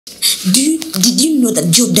Did you know that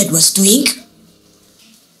Job dad was doing?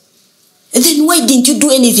 Then why didn't you do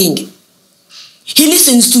anything? He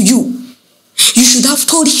listens to you. You should have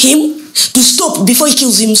told him to stop before he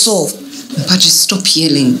kills himself. Mpagi, stop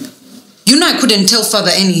yelling. You know I couldn't tell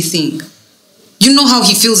father anything. You know how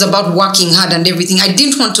he feels about working hard and everything. I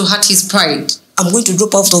didn't want to hurt his pride. I'm going to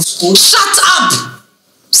drop out of school. Shut up!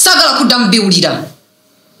 Sagala kudambi ulida.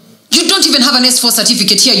 You don't even have an S4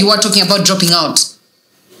 certificate here. You are talking about dropping out.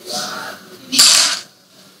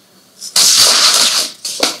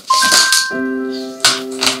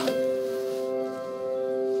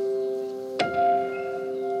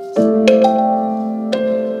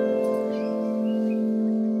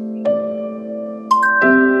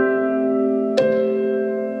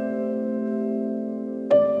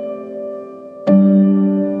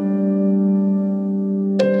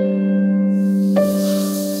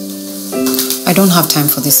 I don't have time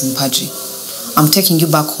for this, Mpagi. I'm taking you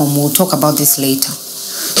back home. We'll talk about this later.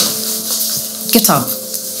 Get up.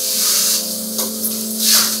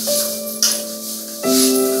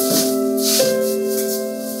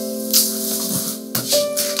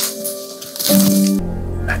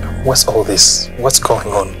 What's all this? What's going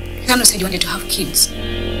on? Nano said you wanted to have kids.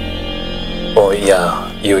 Oh yeah,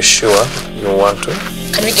 you sure you want to?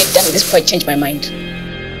 Can we get done with this before I change my mind?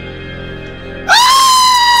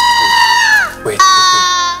 Wait.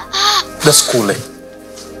 That's Kule.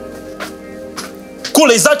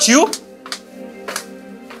 Kule, is that you?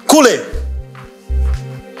 Kule!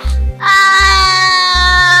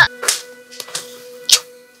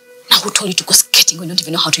 Now who told you to go skating when you don't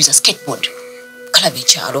even know how to use a skateboard?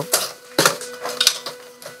 Kalabicharo.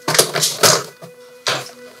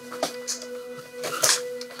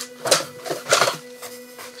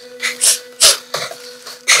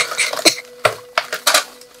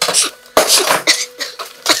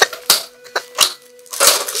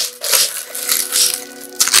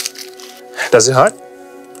 Does it hurt?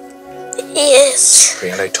 Yes.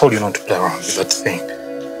 And I told you not to play around with that thing.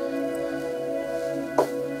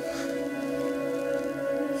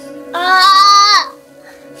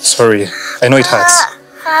 Sorry, I know it hurts.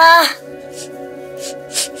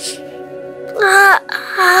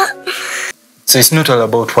 So it's not all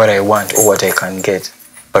about what I want or what I can get,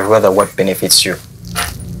 but rather what benefits you.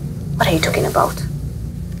 What are you talking about?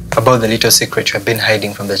 About the little secret you have been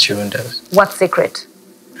hiding from the Chirundas. What secret?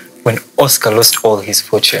 When Oscar lost all his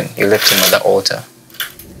fortune, you left him at the altar.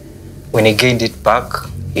 When he gained it back,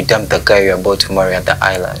 he dumped the guy you were about to marry at the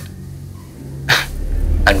island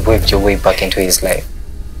and waved your way back into his life.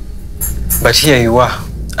 But here you are,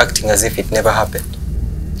 acting as if it never happened.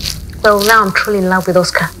 Well, now I'm truly in love with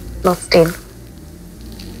Oscar, not Steve.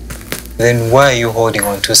 Then why are you holding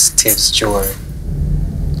on to Steve's jewelry?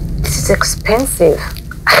 This is expensive.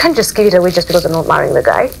 I can't just give it away just because I'm not marrying the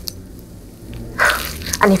guy.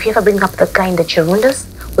 And if you ever bring up the guy in the Chirundas,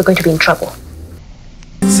 we're going to be in trouble.